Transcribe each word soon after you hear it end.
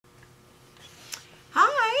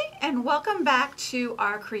and welcome back to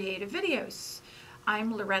our creative videos.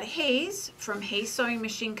 I'm Loretta Hayes from Hayes Sewing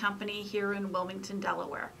Machine Company here in Wilmington,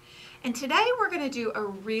 Delaware. And today we're going to do a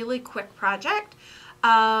really quick project.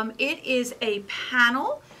 It is a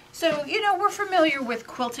panel. So, you know, we're familiar with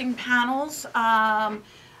quilting panels and,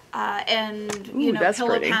 pillow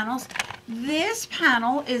pretty. panels. This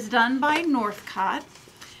panel is done by Northcott,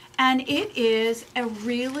 and it is a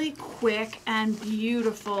really quick and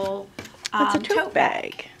beautiful It's a tote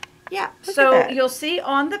bag. Yeah, Look so at that. you'll see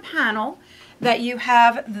on the panel that you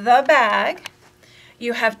have the bag,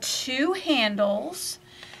 you have two handles,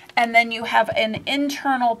 and then you have an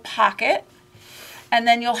internal pocket, and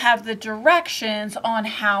then you'll have the directions on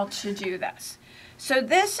how to do this. So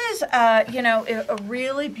this is, a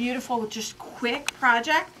really beautiful, just quick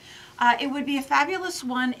project. It would be a fabulous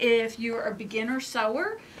one if you're a beginner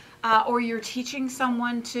sewer or you're teaching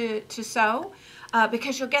someone to sew.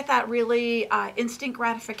 Because you'll get that really instant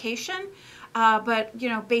gratification, but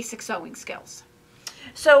basic sewing skills.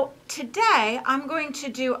 So today I'm going to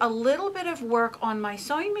do a little bit of work on my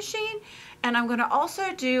sewing machine, and I'm going to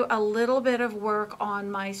also do a little bit of work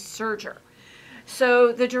on my serger.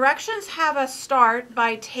 So the directions have us start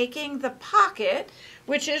by taking the pocket,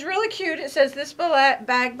 which is really cute. It says this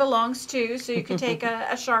bag belongs to, so you can take a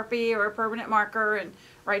Sharpie or a permanent marker and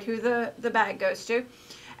write who the bag goes to.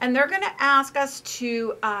 And they're going to ask us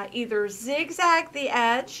to either zigzag the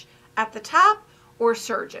edge at the top or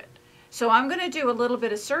serge it. So I'm going to do a little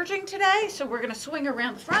bit of serging today. So we're going to swing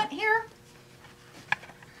around the front here.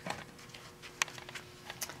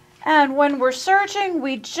 And when we're serging,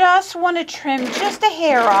 we just want to trim just a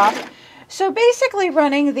hair off. So basically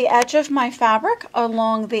running the edge of my fabric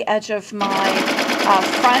along the edge of my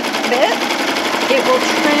front bit. It will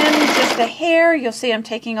trim just a hair. You'll see I'm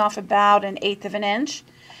taking off about 1/8 of an inch.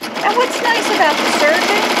 And what's nice about the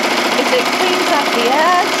serging is it cleans up the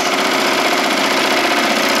edge.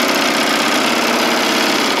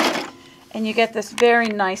 And you get this very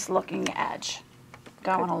nice looking edge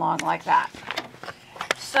going along like that.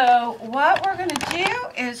 So what we're going to do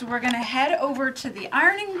is we're going to head over to the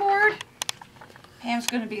ironing board. Pam's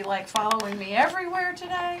going to be like following me everywhere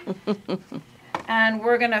today. And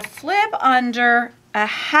we're going to flip under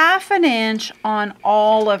 1/2 inch on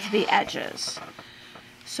all of the edges.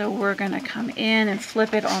 So we're going to come in and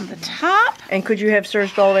flip it on the top. And could you have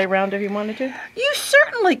serged all the way around if you wanted to? You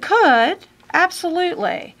certainly could.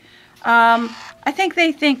 Absolutely. I think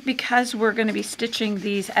they think because we're going to be stitching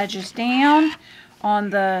these edges down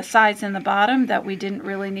on the sides and the bottom that we didn't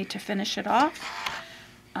really need to finish it off.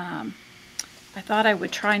 I thought I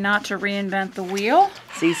would try not to reinvent the wheel.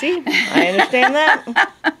 Cece, I understand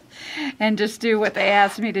that. And just do what they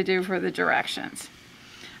asked me to do for the directions.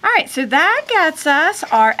 All right, so that gets us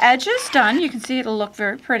our edges done. You can see it'll look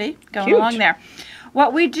very pretty going Cute. along there.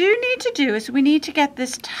 What we do need to do is we need to get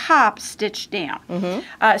this top stitched down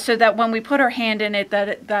so that when we put our hand in it,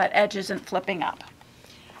 that edge isn't flipping up.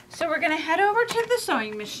 So we're going to head over to the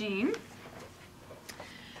sewing machine.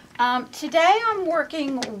 Today I'm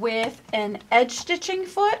working with an edge stitching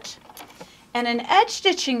foot. And an edge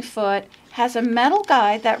stitching foot has a metal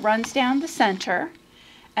guide that runs down the center.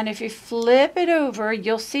 And if you flip it over,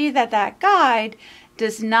 you'll see that that guide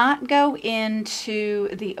does not go into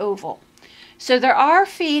the oval. So there are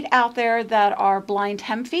feet out there that are blind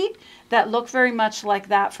hem feet that look very much like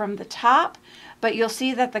that from the top, but you'll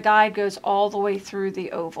see that the guide goes all the way through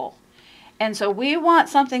the oval. And so we want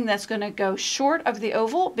something that's going to go short of the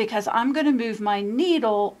oval because I'm going to move my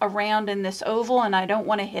needle around in this oval and I don't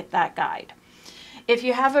want to hit that guide. If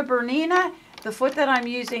you have a Bernina, the foot that I'm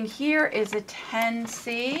using here is a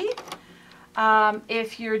 10C.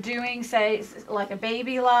 If you're doing, say, like a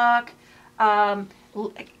baby lock,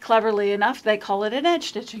 cleverly enough, they call it an edge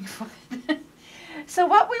stitching foot. So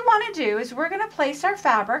what we want to do is we're going to place our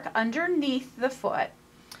fabric underneath the foot.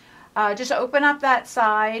 Just open up that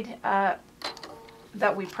side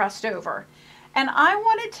that we pressed over. And I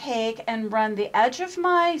want to take and run the edge of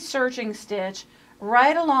my serging stitch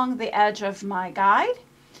right along the edge of my guide.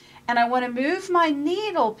 And I want to move my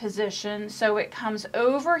needle position so it comes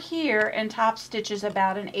over here and top stitches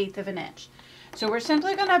about 1/8 of an inch. So we're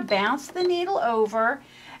simply going to bounce the needle over.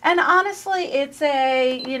 And honestly, it's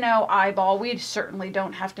a, eyeball. We certainly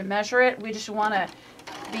don't have to measure it. We just want to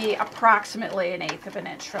be approximately 1/8 of an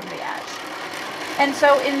inch from the edge. And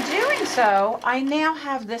so in doing so, I now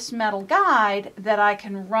have this metal guide that I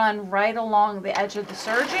can run right along the edge of the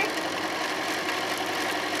serging.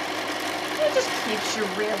 It just keeps you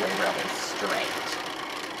really, really straight.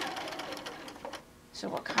 So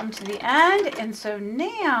we'll come to the end, and so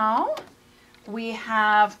now we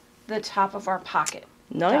have the top of our pocket.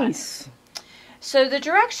 Nice. Done. So the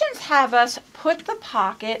directions have us put the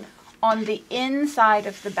pocket on the inside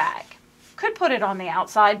of the bag. Could put it on the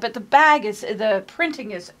outside, but the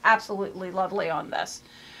printing is absolutely lovely on this.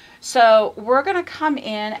 So we're going to come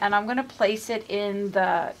in and I'm going to place it in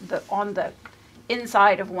on the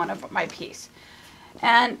inside of one of my piece.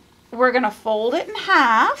 And we're going to fold it in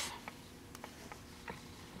half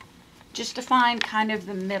just to find kind of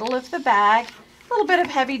the middle of the bag. A little bit of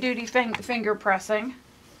heavy duty finger pressing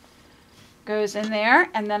goes in there,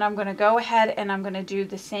 and then I'm going to go ahead and I'm going to do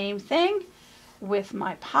the same thing with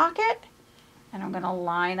my pocket, and I'm going to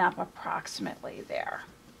line up approximately there.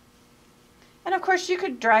 And of course you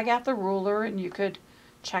could drag out the ruler and you could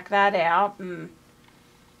check that out, and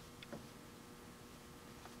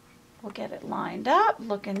we'll get it lined up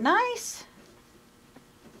looking nice.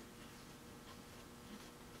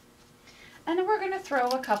 And then we're going to throw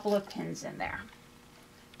a couple of pins in there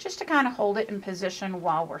just to kind of hold it in position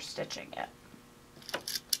while we're stitching it.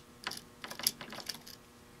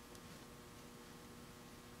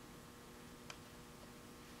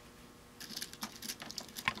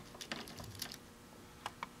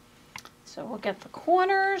 So we'll get the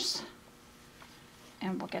corners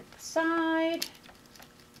and we'll get the side.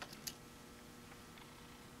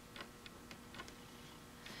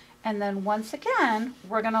 And then once again,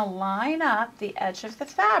 we're going to line up the edge of the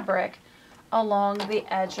fabric along the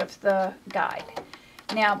edge of the guide.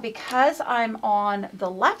 Now, because I'm on the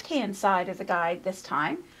left-hand side of the guide this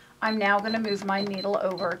time, I'm now going to move my needle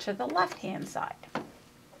over to the left-hand side.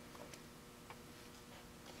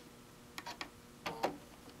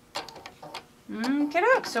 Okay,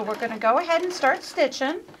 so we're going to go ahead and start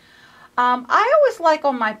stitching. I always like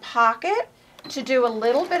on my pocket to do a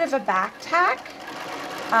little bit of a back tack,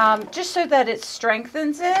 just so that it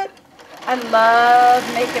strengthens it. I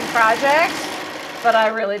love making projects, but I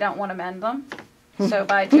really don't want to mend them. So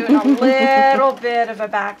by doing a little bit of a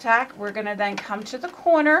back tack, we're going to then come to the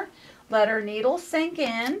corner, let our needle sink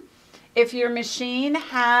in. If your machine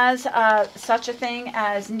has such a thing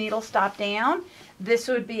as needle stop down, this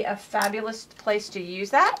would be a fabulous place to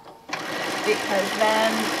use that, because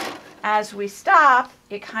then as we stop,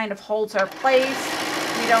 it kind of holds our place.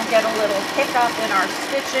 We don't get a little hiccup in our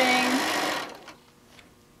stitching.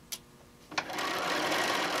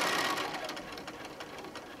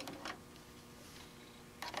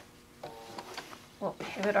 We'll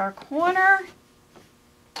pivot our corner.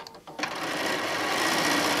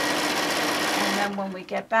 And then when we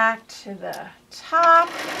get back to the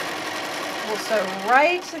top, we'll sew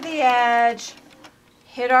right to the edge,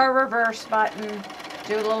 hit our reverse button,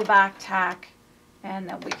 do a little back tack, and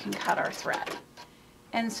then we can cut our thread.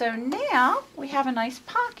 And so now we have a nice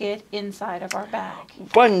pocket inside of our bag.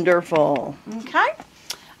 Wonderful. Okay.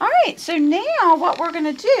 All right, so now what we're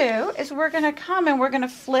going to do is we're going to come and we're going to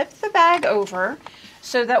flip the bag over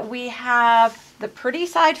so that we have the pretty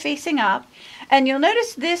side facing up. And you'll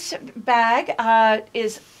notice this bag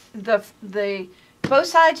is both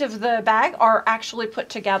sides of the bag are actually put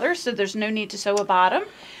together, so there's no need to sew a bottom.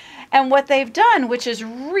 And what they've done, which is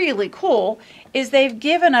really cool, is they've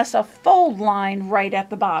given us a fold line right at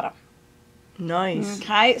the bottom. Nice.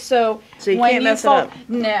 Okay, so you when can't mess it fold, up.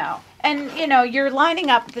 no. And you know, you're lining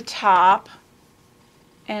up the top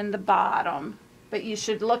and the bottom, but you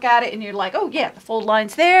should look at it and you're like, oh yeah, the fold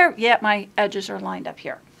line's there. Yeah, my edges are lined up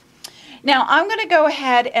here. Now I'm going to go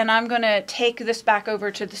ahead and I'm going to take this back over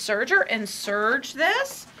to the serger and serge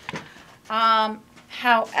this.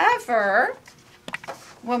 However,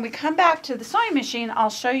 when we come back to the sewing machine, I'll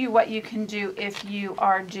show you what you can do if you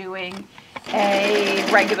are doing a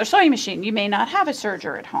regular sewing machine. You may not have a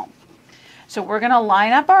serger at home. So we're going to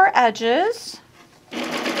line up our edges. And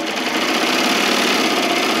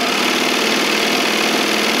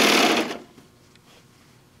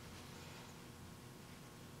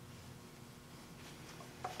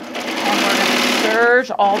we're going to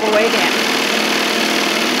serge all the way down.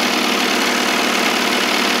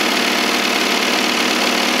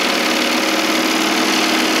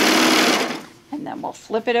 And then we'll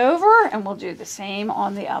flip it over and we'll do the same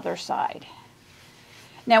on the other side.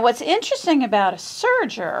 Now what's interesting about a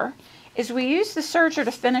serger is we use the serger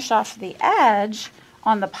to finish off the edge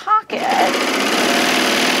on the pocket,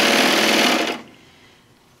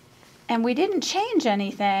 and we didn't change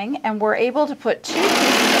anything, and we're able to put two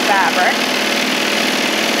pieces of fabric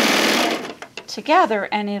together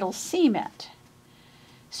and it'll seam it.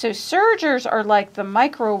 So sergers are like the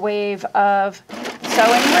microwave of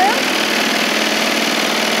sewing room.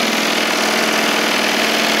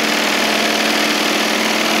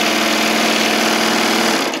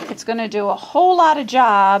 It's going to do a whole lot of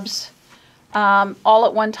jobs all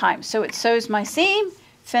at one time. So it sews my seam,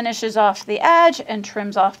 finishes off the edge and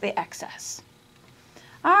trims off the excess.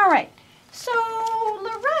 All right, so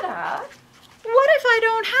Loretta, what if I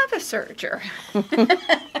don't have a serger?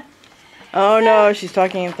 Oh no, she's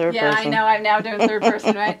talking in third person. Yeah, I know, I'm now doing third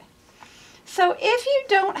person, right? So if you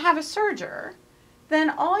don't have a serger,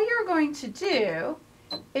 then all you're going to do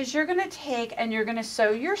is you're going to take and you're going to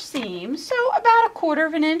sew your seam, so about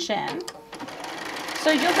 1/4 inch in.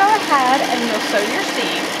 So you'll go ahead and you'll sew your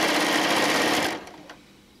seam.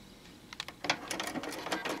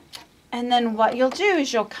 And then what you'll do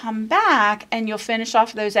is you'll come back and you'll finish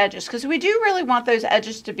off those edges, because we do really want those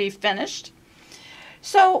edges to be finished.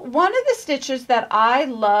 So one of the stitches that I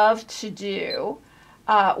love to do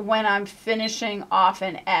when I'm finishing off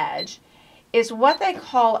an edge is what they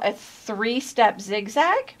call a 3-step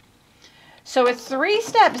zigzag. So a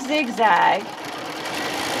 3-step zigzag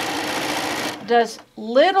does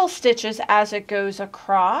little stitches as it goes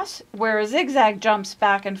across, where a zigzag jumps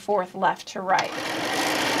back and forth left to right.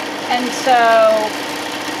 And so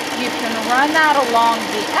you can run that along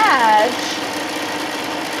the edge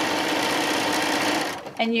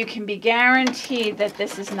and you can be guaranteed that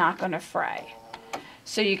this is not going to fray.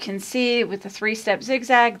 So you can see with the 3-step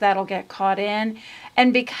zigzag, that'll get caught in.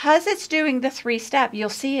 And because it's doing the 3-step, you'll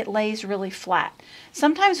see it lays really flat.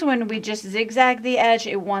 Sometimes when we just zigzag the edge,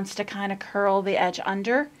 it wants to kind of curl the edge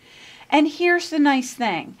under. And here's the nice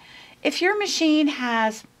thing. If your machine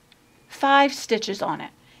has 5 stitches on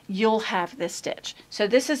it, you'll have this stitch. So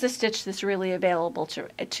this is a stitch that's really available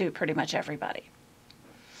to pretty much everybody.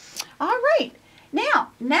 All right.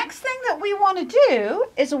 Now, next thing that we want to do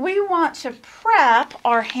is we want to prep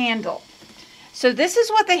our handle. So this is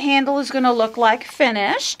what the handle is going to look like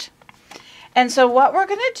finished. And so what we're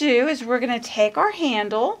going to do is we're going to take our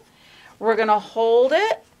handle, we're going to hold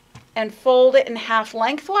it and fold it in half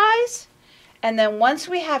lengthwise. And then once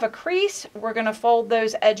we have a crease, we're going to fold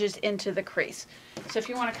those edges into the crease. So if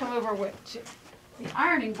you want to come over to the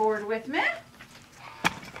ironing board with me.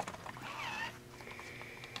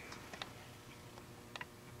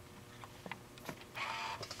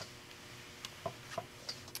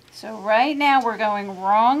 So right now we're going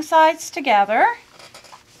wrong sides together.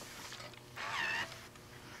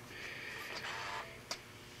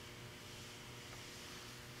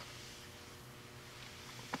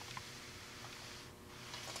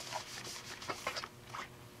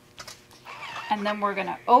 And then we're going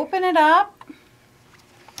to open it up.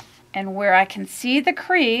 And where I can see the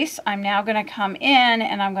crease, I'm now going to come in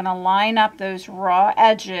and I'm going to line up those raw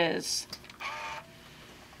edges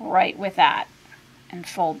right with that. And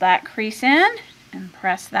fold that crease in and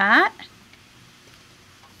press that.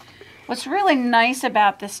 What's really nice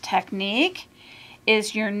about this technique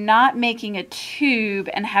is you're not making a tube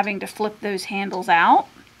and having to flip those handles out.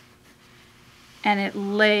 And it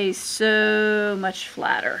lays so much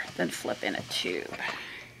flatter than flipping a tube.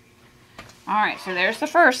 All right, so there's the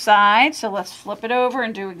first side. So let's flip it over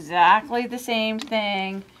and do exactly the same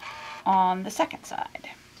thing on the second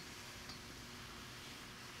side.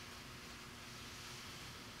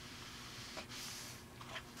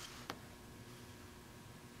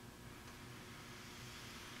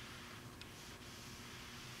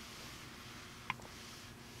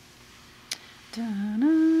 I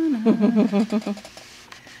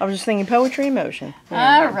was just thinking poetry in motion.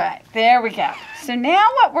 All right, there we go. So now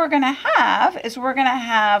what we're going to have is we're going to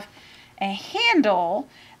have a handle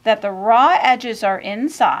that the raw edges are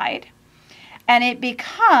inside, and it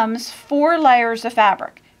becomes 4 layers of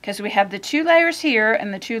fabric because we have the 2 layers here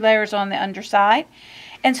and the 2 layers on the underside.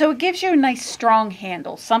 And so it gives you a nice strong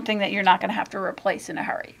handle, something that you're not going to have to replace in a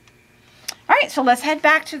hurry. All right, so let's head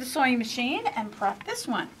back to the sewing machine and prep this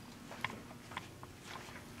one.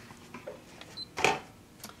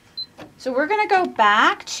 So we're going to go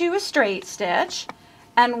back to a straight stitch,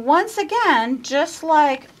 and once again, just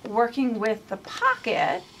like working with the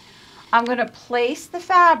pocket, I'm going to place the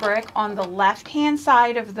fabric on the left-hand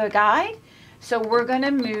side of the guide. So we're going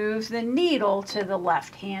to move the needle to the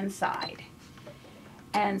left-hand side.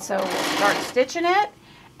 And so we'll start stitching it,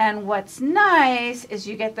 and what's nice is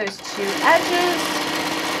you get those 2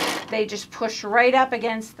 edges. They just push right up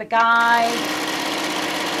against the guide.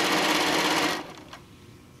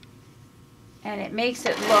 And it makes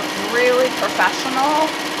it look really professional,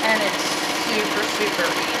 and it's super, super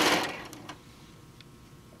easy.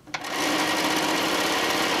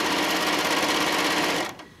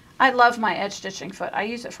 I love my edge stitching foot. I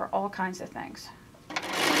use it for all kinds of things.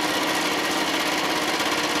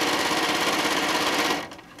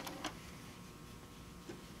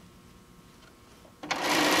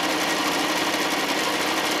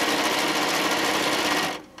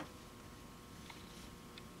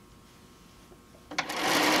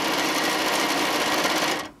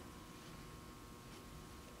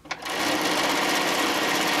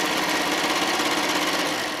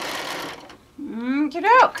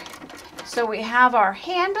 so we have our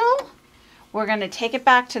handle. We're going to take it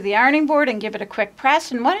back to the ironing board and give it a quick press.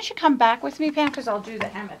 And why don't you come back with me, Pam, because I'll do the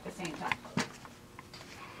hem at the same time.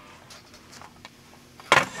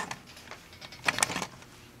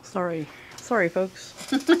 Sorry, folks.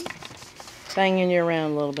 Banging you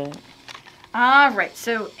around a little bit. All right,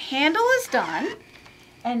 so handle is done.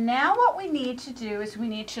 And now what we need to do is we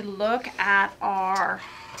need to look at our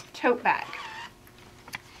tote bag.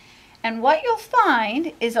 And what you'll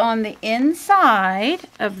find is on the inside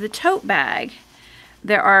of the tote bag,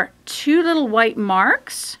 there are 2 little white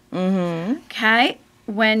marks. Okay.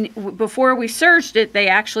 Before we serged it, they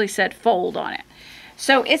actually said fold on it.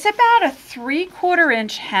 So it's about a 3/4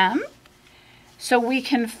 inch hem. So we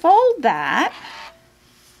can fold that,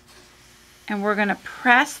 and we're going to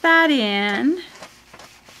press that in.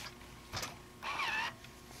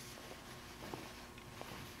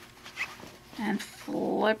 And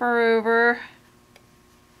flip her over.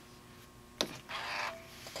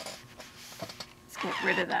 Let's get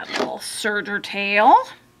rid of that little serger tail.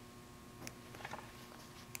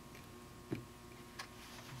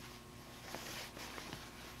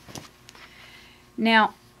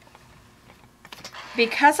 Now,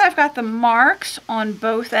 because I've got the marks on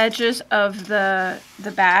both edges of the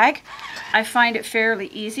bag, I find it fairly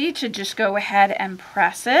easy to just go ahead and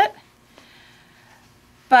press it.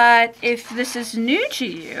 But if this is new to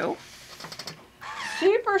you,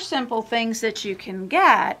 super simple things that you can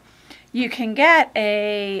get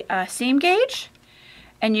a seam gauge,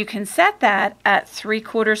 and you can set that at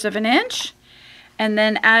 3/4 of an inch. And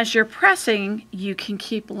then as you're pressing, you can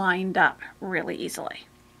keep lined up really easily.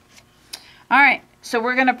 All right, so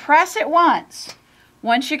we're going to press it once.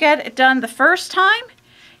 Once you get it done the first time,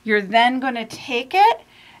 you're then going to take it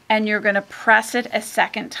and you're going to press it a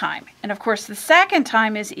second time. And of course, the second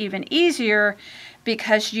time is even easier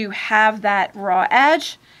because you have that raw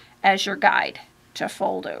edge as your guide to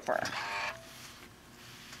fold over.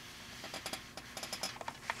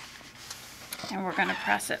 And we're going to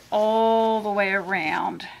press it all the way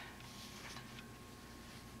around.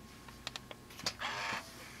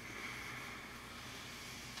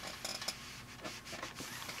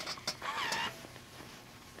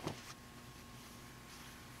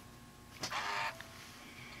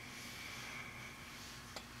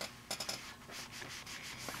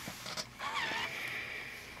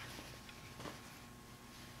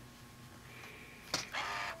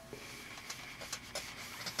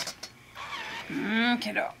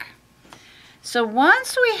 Okey-doke. So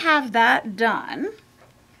once we have that done,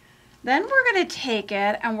 then we're going to take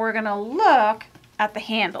it and we're going to look at the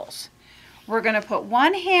handles. We're going to put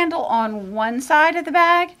one handle on one side of the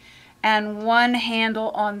bag and one handle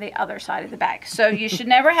on the other side of the bag. So you should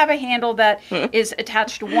never have a handle that is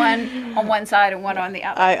attached one on one side and one on the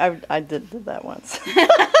other. I did that once.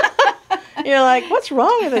 You're like, what's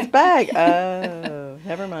wrong with this bag? Oh,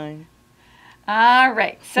 never mind. All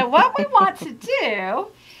right, so what we want to do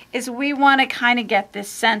is we want to kind of get this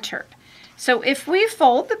centered. So if we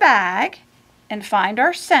fold the bag and find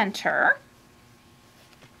our center,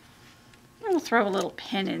 we'll throw a little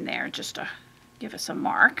pin in there just to give us a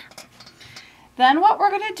mark. Then what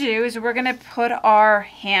we're going to do is we're going to put our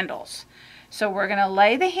handles. So we're going to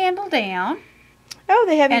lay the handle down. Oh,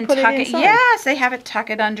 they have you put it inside. Yes, they have it tuck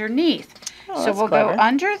it underneath. Oh, so we'll clever. go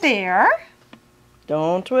under there.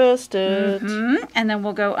 Don't twist it. And then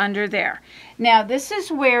we'll go under there. Now this is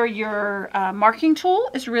where your marking tool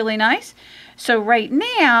is really nice. So right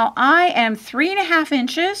now I am 3.5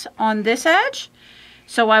 inches on this edge.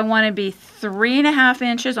 So I want to be 3.5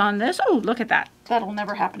 inches on this. Oh, look at that. That'll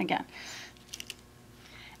never happen again.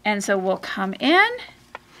 And so we'll come in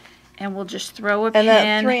and we'll just throw a pin.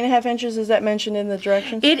 And that 3.5 inches, is that mentioned in the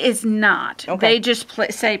directions? It is not. Okay. They just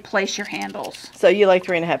say place your handles. So you like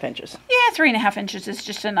 3.5 inches? Yeah, 3.5 inches is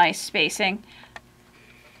just a nice spacing.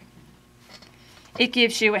 It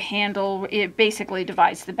gives you a handle. It basically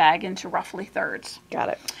divides the bag into roughly thirds. Got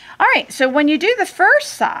it. All right, so when you do the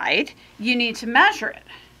first side, you need to measure it.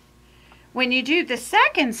 When you do the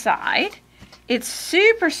second side, it's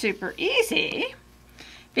super, super easy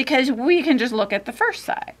because we can just look at the first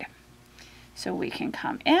side. So we can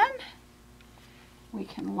come in, we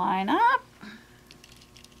can line up.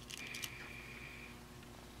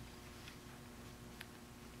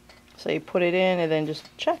 So you put it in and then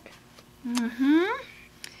just check. And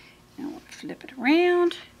we'll flip it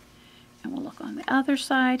around and we'll look on the other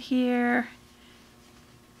side here.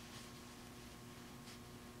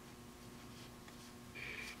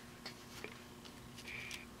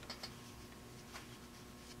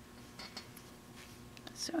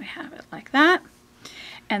 So we have it like that.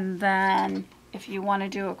 And then if you want to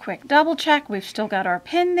do a quick double check, we've still got our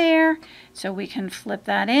pin there, so we can flip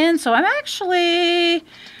that in. So I'm actually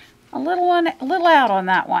a little out on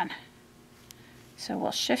that one. So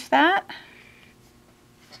we'll shift that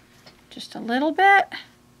just a little bit.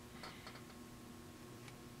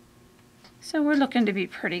 So we're looking to be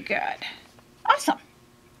pretty good. Awesome.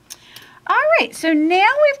 All right, so now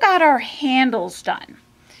we've got our handles done.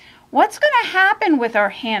 What's going to happen with our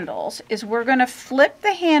handles is we're going to flip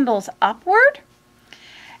the handles upward,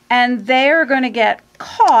 and they're going to get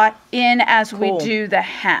caught in as we do the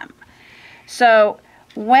hem. So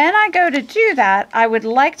when I go to do that, I would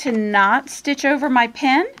like to not stitch over my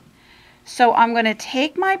pin. So I'm going to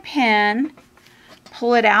take my pin,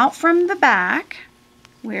 pull it out from the back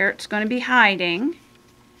where it's going to be hiding,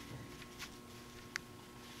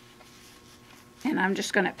 and I'm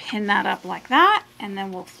just going to pin that up like that, and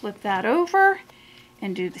then we'll flip that over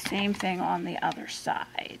and do the same thing on the other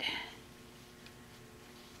side.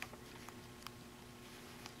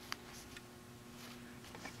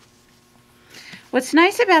 What's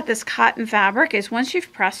nice about this cotton fabric is once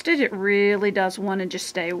you've pressed it, it really does want to just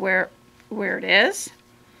stay where it is.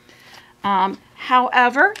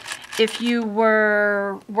 However, if you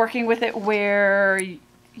were working with it where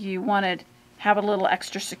you wanted to have a little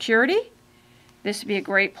extra security, this would be a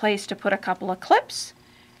great place to put a couple of clips,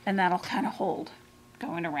 and that'll kind of hold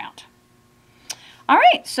going around. All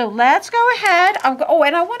right, so let's go ahead. Oh,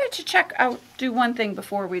 and I wanted to check, I'll do one thing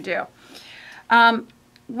before we do.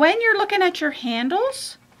 When you're looking at your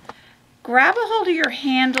handles, grab a hold of your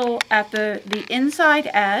handle at the inside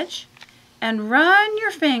edge and run your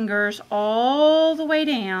fingers all the way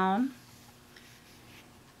down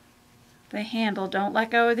the handle. Don't let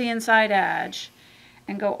go of the inside edge,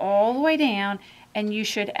 and go all the way down, and you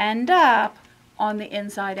should end up on the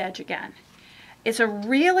inside edge again. It's a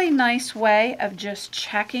really nice way of just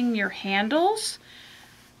checking your handles,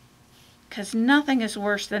 because nothing is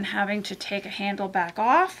worse than having to take a handle back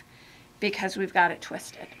off because we've got it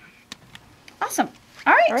twisted. Awesome.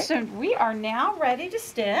 All right, so we are now ready to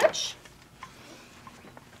stitch.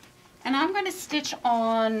 And I'm going to stitch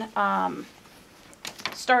on,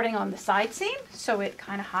 starting on the side seam, so it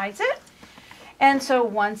kind of hides it. And so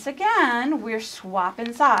once again, we're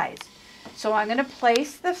swapping sides. So I'm going to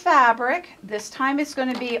place the fabric. This time it's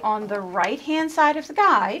going to be on the right-hand side of the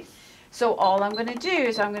guide. So all I'm going to do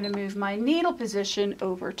is I'm going to move my needle position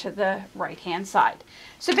over to the right-hand side.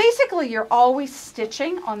 So basically you're always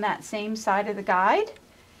stitching on that same side of the guide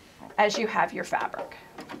as you have your fabric.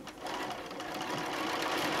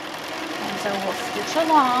 And so we'll stitch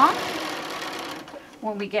along.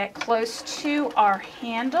 When we get close to our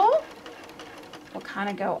handle, we'll kind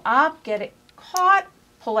of go up, get it caught,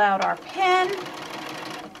 pull out our pin.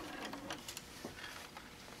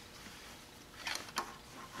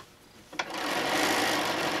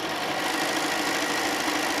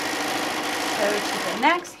 Go to the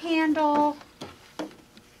next handle.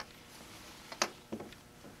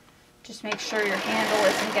 Just make sure your handle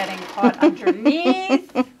isn't getting caught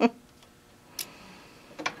underneath.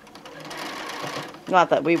 Not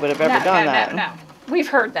that we would have ever done that. No. We've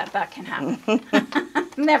heard that can happen.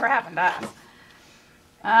 Never happened to us.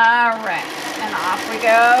 All right, and off we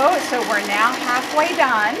go. So we're now halfway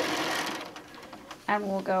done. And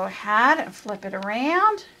we'll go ahead and flip it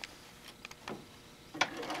around.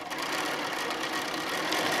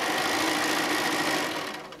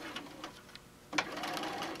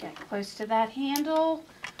 Get close to that handle.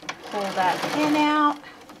 Pull that pin out.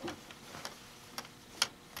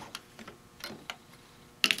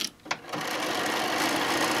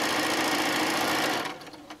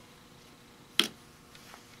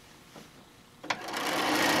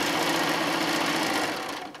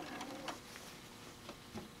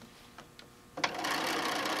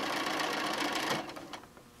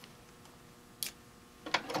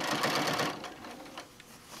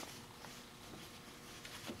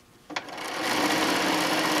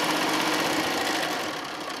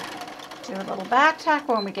 Do a little back tack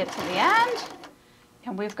when we get to the end,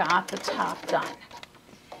 and we've got the top done.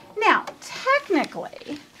 Now,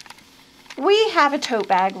 technically, we have a tote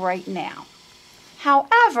bag right now.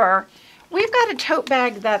 However, we've got a tote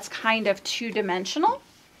bag that's kind of two-dimensional.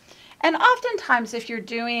 And oftentimes, if you're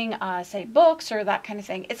doing, say, books or that kind of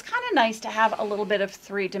thing, it's kind of nice to have a little bit of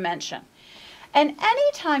three-dimension. And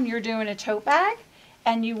anytime you're doing a tote bag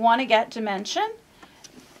and you want to get dimension,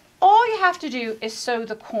 all you have to do is sew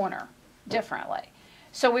the corner differently.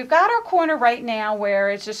 So we've got our corner right now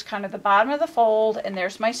where it's just kind of the bottom of the fold, and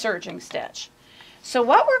there's my serging stitch. So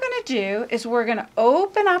what we're going to do is we're going to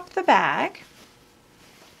open up the bag.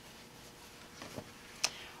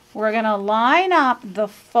 We're going to line up the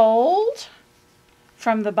fold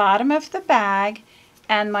from the bottom of the bag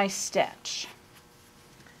and my stitch.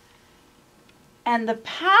 And the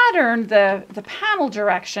pattern, the panel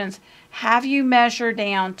directions, have you measure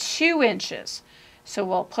down 2 inches. So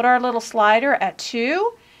we'll put our little slider at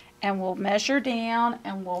 2, and we'll measure down,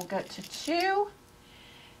 and we'll get to 2,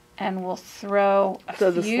 and we'll throw a few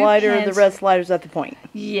So the slider, pins. the red slider's at the point.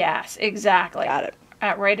 Yes, exactly. Got it.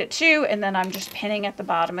 Right at 2, and then I'm just pinning at the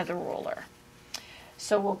bottom of the ruler.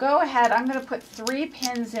 So we'll go ahead, I'm going to put 3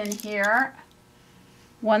 pins in here.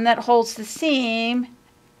 One that holds the seam,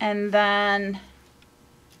 and then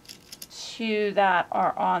 2 that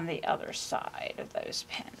are on the other side of those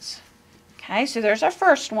pins. Okay, so there's our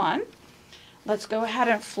first one. Let's go ahead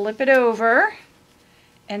and flip it over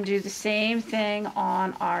and do the same thing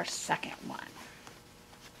on our second one.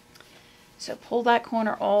 So pull that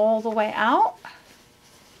corner all the way out.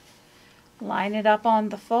 Line it up on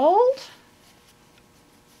the fold.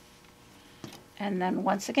 And then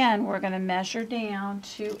once again, we're going to measure down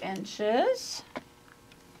 2 inches.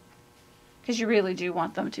 Because you really do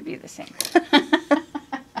want them to be the same.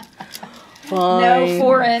 Fine, no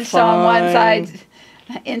 4-inch on one side,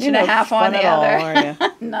 1.5 inches on the other. All,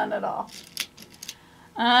 None at all.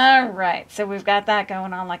 All right, so we've got that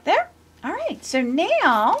going on like there. All right, so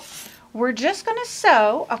now we're just going to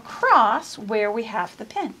sew across where we have the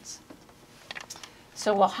pins.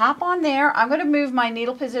 So we'll hop on there. I'm going to move my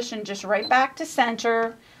needle position just right back to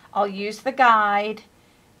center. I'll use the guide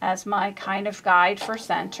as my kind of guide for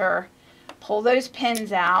center. Pull those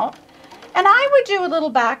pins out. And I would do a little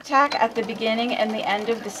back tack at the beginning and the end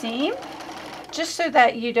of the seam, just so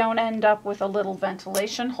that you don't end up with a little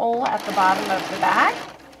ventilation hole at the bottom of the bag.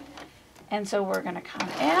 And so we're going to come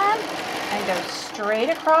in and go straight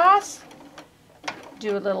across,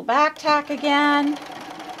 do a little back tack again,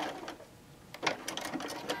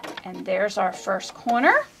 and there's our first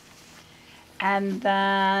corner. And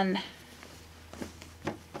then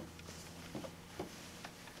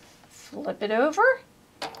flip it over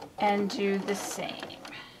and do the same.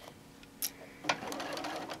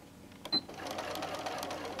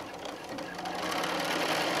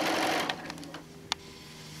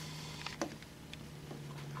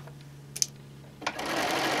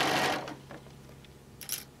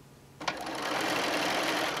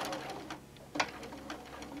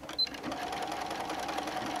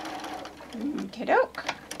 Okey-doke.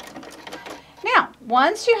 Now,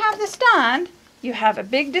 once you have this done, you have a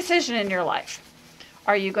big decision in your life.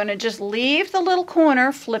 Are you going to just leave the little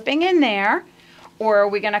corner flipping in there, or are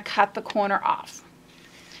we going to cut the corner off?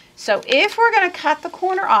 So if we're going to cut the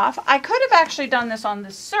corner off, I could have actually done this on the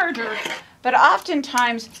serger, but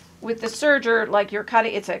oftentimes with the serger, like you're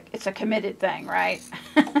cutting, it's a committed thing, right?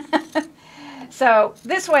 So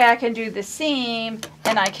this way I can do the seam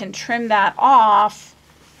and I can trim that off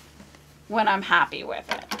when I'm happy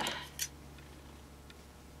with it.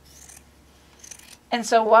 And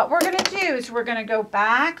so what we're going to do is we're going to go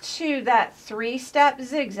back to that 3-step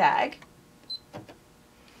zigzag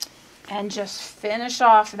and just finish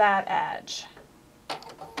off that edge.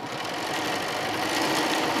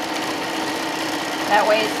 That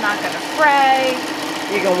way it's not going to fray.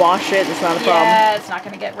 You can wash it, it's not a problem. Yeah, it's not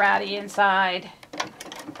going to get ratty inside.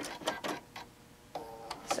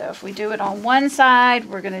 So if we do it on one side,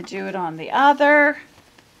 we're going to do it on the other.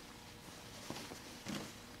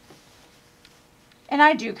 And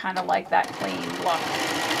I do kind of like that clean look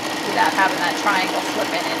without having that triangle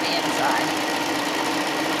slipping in the inside.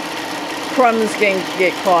 Crumbs can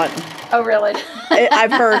get caught. Oh, really?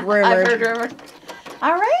 I've heard rumors. I've heard rumors.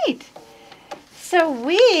 All right. So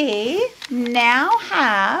we now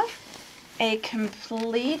have a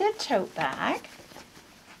completed tote bag.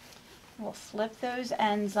 We'll flip those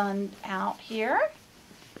ends out here.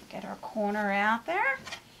 Get our corner out there.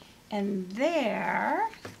 And there...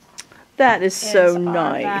 That is so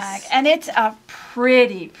nice. Bag. And it's a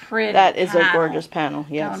pretty That is a gorgeous panel,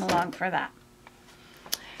 yes. Going along for that.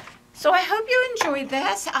 So I hope you enjoyed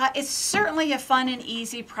this. It's certainly a fun and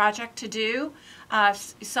easy project to do.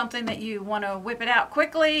 Something that you want to whip it out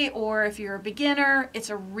quickly, or if you're a beginner,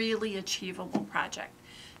 it's a really achievable project.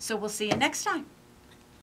 So we'll see you next time.